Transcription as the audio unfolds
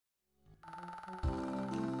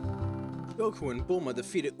Goku and Bulma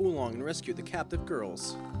defeated Oolong and rescued the captive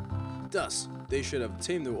girls. Thus, they should have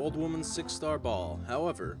tamed the old woman's 6-star ball.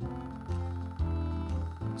 However...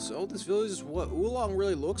 So, this village is what Oolong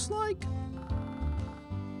really looks like?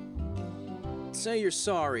 Say you're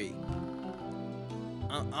sorry.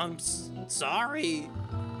 I'm sorry.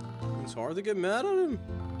 It's hard to get mad at him.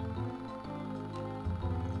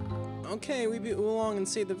 Okay, we beat Oolong and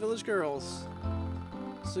saved the village girls.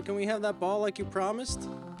 So can we have that ball like you promised?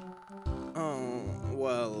 Oh,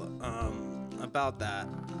 well, about that.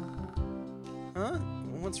 Huh?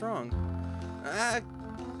 What's wrong?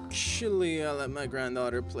 Actually, I let my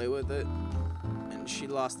granddaughter play with it, and she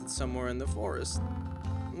lost it somewhere in the forest.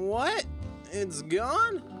 What? It's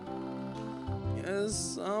gone?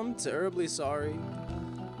 Yes, I'm terribly sorry.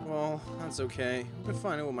 Well, that's okay. I can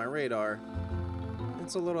find it with my radar.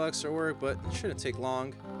 It's a little extra work, but it shouldn't take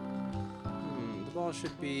long. The ball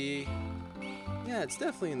should be... Yeah, it's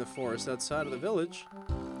definitely in the forest outside of the village.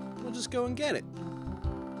 We'll just go and get it.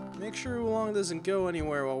 Make sure Oolong doesn't go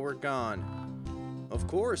anywhere while we're gone. Of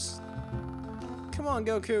course. Come on,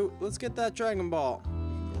 Goku. Let's get that Dragon Ball.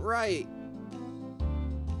 Right.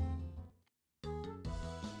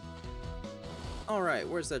 Alright,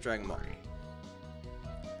 where's that Dragon Ball?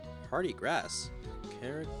 Hardy Grass.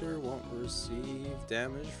 Character won't receive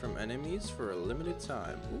damage from enemies for a limited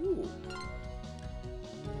time. Ooh.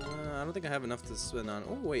 I don't think I have enough to spend on...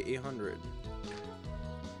 Oh, wait, 800.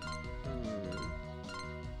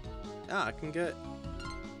 I can get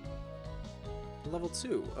level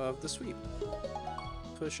 2 of the sweep.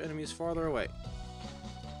 Push enemies farther away.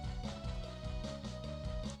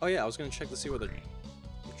 Oh yeah, I was gonna check to see where the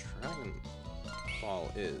Dragon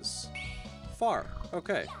Ball is. Far.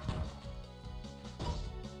 Okay.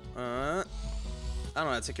 I don't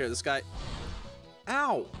know how to take care of this guy.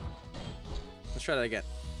 Ow! Let's try that again.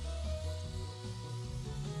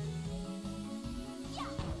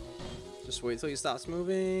 Just wait till he stops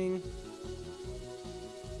moving.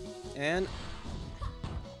 And...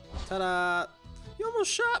 Ta-da! You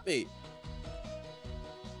almost shot me!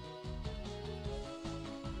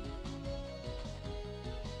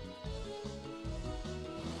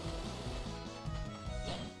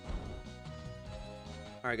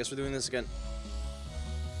 Alright, I guess we're doing this again.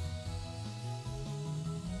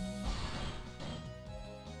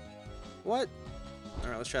 What?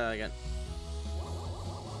 Alright, let's try that again.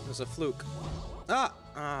 It was a fluke. Ah!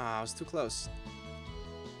 Ah, I was too close.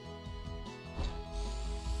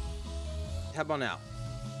 How about now?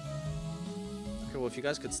 Okay, well, if you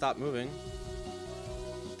guys could stop moving,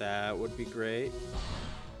 that would be great.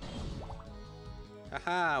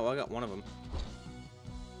 Haha, well, I got one of them.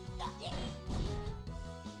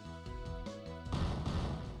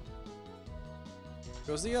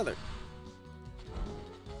 Goes the other.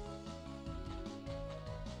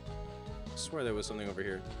 I swear there was something over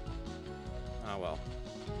here. Ah, well.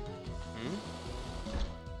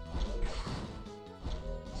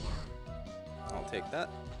 I'll take that.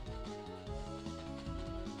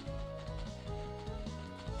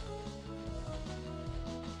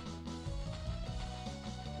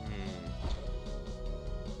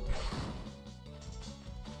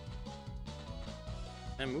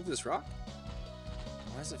 Can I move this rock?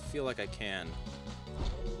 Why does it feel like I can?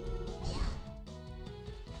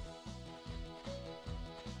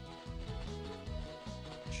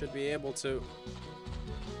 Should be able to.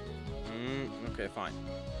 Okay, fine.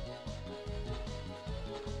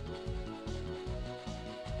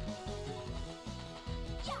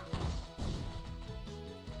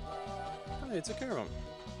 Hey, took care of him.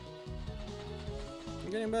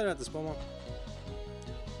 I'm getting better at this, Bulma.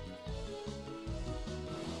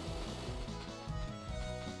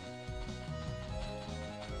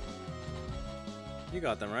 You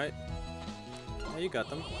got them, right? Yeah, you got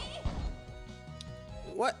them.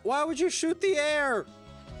 What? Why would you shoot the air?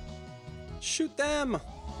 Shoot them!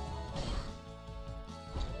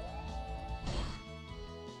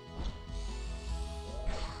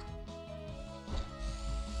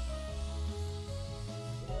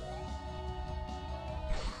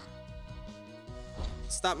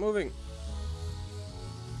 Stop moving.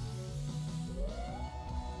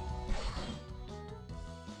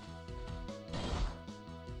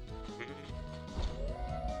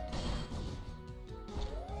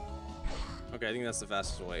 Okay, I think that's the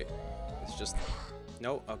fastest way. It's just...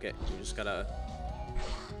 No, okay. You just gotta...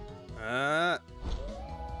 I'm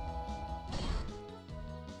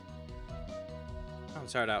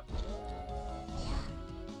tired out.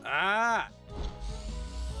 Ah!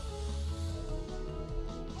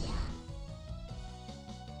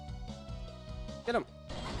 Get him!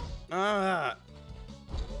 Ah!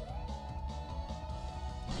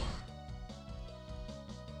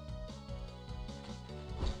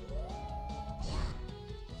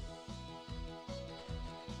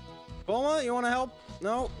 Bulma, you want to help?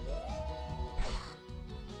 No?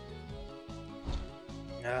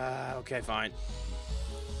 Okay, fine.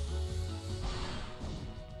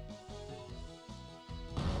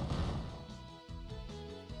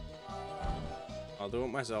 I'll do it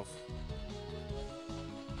myself.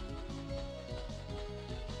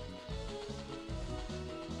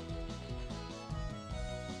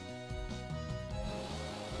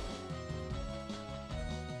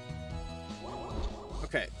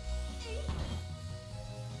 Okay.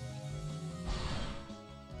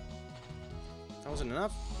 That wasn't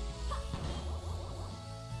enough.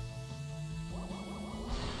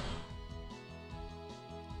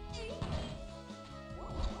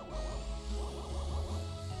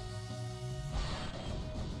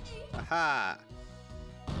 Aha!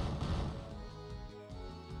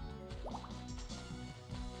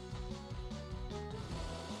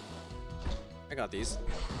 I got these.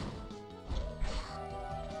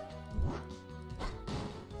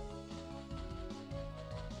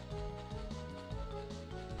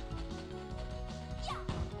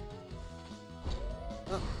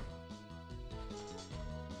 Oh.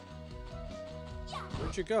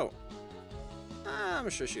 Where'd you go? I'm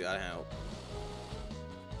sure she got help.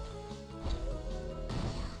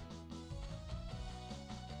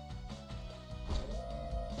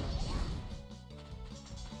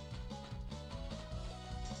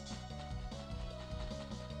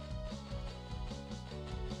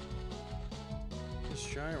 These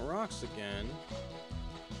giant rocks again.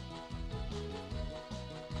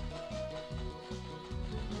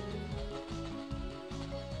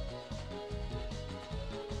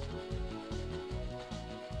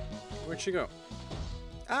 Where'd she go?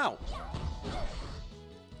 Ow!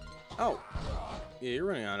 Oh! Yeah, you're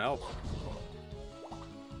running out of help.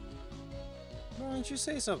 Why don't you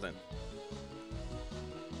say something?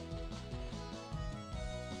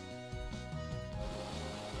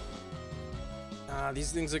 Ah,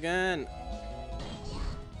 these things again!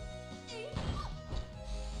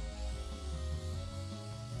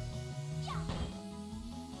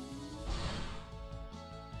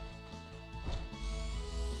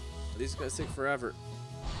 These guys take forever.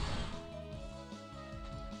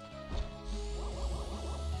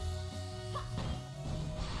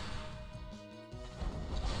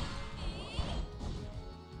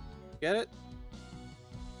 Get it?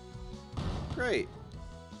 Great.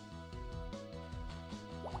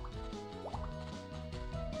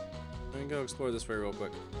 Let me go explore this way real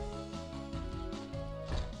quick.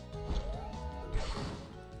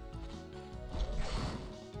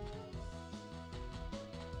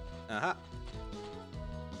 Aha!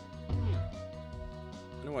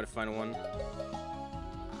 I know where to find one.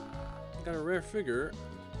 I got a rare figure.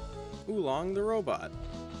 Oolong the robot.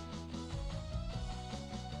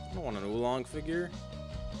 I don't want an Oolong figure.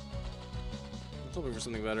 I'm hoping for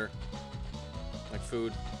something better. Like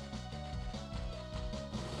food.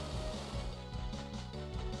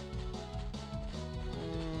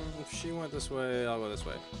 If she went this way, I'll go this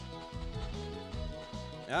way.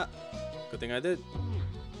 Yeah, good thing I did.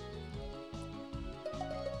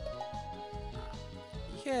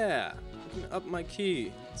 Yeah, I can up my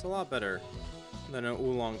key. It's a lot better than an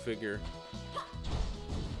Oolong figure.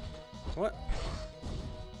 What?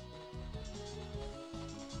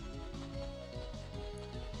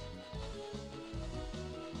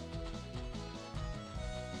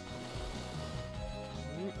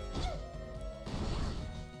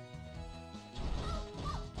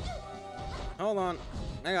 Hold on,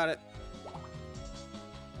 I got it.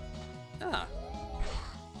 Ah.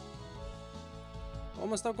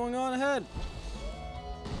 Almost stop going on ahead.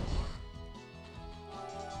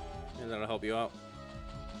 Yeah, that'll help you out.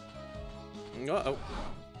 Uh-oh.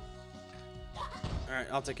 Alright,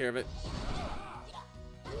 I'll take care of it.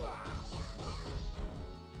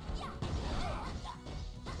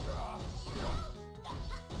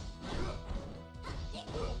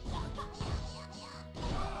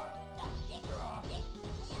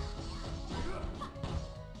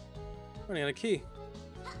 Running out of key.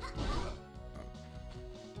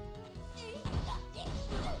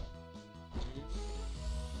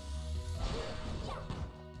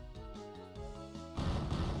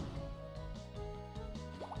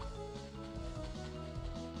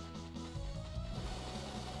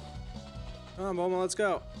 Come on, Bulma, let's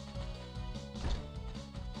go.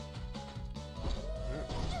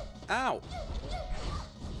 Ow!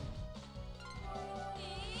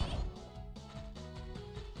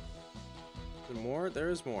 Is there more?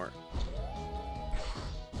 There is more.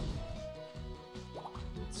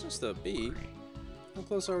 It's just a bee. How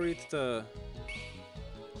close are we to...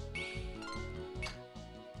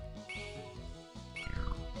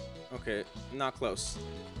 Okay, Not close.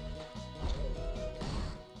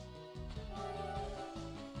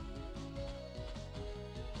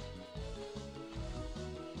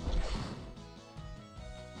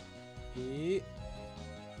 Yeet.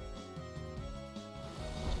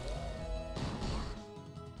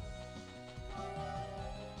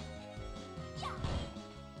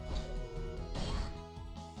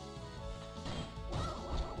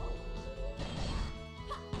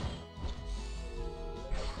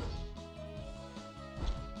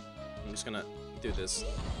 I'm just gonna do this.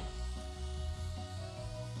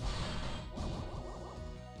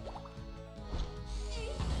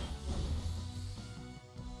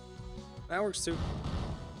 That works too.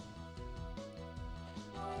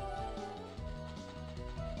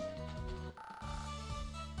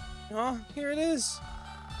 Oh, here it is.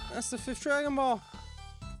 That's the 5th Dragon Ball.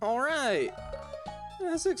 Alright.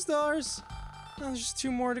 That's $6. Now there's just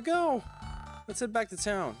 2 more to go. Let's head back to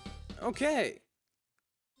town. Okay.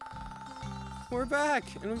 We're back,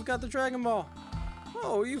 and we've got the Dragon Ball.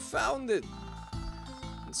 Oh, you found it.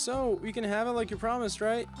 So, we can have it like you promised,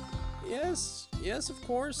 right? Yes, yes, of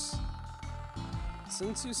course.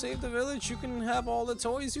 Since you saved the village, you can have all the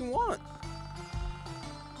toys you want.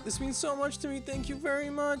 This means so much to me, thank you very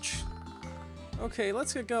much. Okay,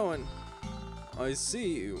 let's get going. I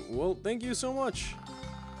see. Well, thank you so much.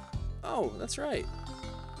 Oh, that's right.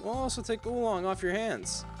 We'll also take Oolong off your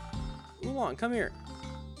hands. Oolong, come here.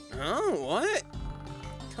 Huh? What?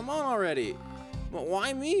 Come on already. But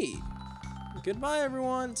why me? Goodbye,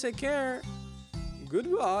 everyone. Take care.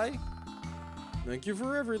 Goodbye. Thank you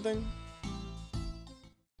for everything.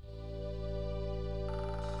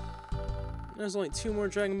 There's only 2 more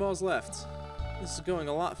Dragon Balls left. This is going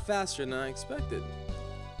a lot faster than I expected.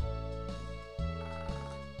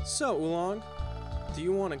 So, Oolong, do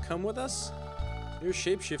you want to come with us? Your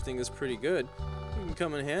shapeshifting is pretty good. You can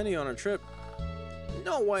come in handy on a trip.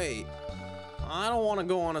 No way! I don't want to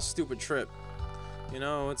go on a stupid trip. You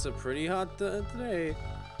know, it's a pretty hot day.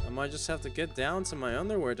 I might just have to get down to my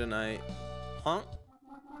underwear tonight. Huh?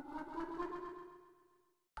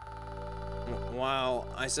 Wow,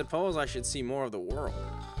 I suppose I should see more of the world.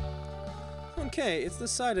 Okay, it's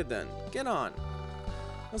decided then. Get on.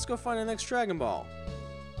 Let's go find the next Dragon Ball.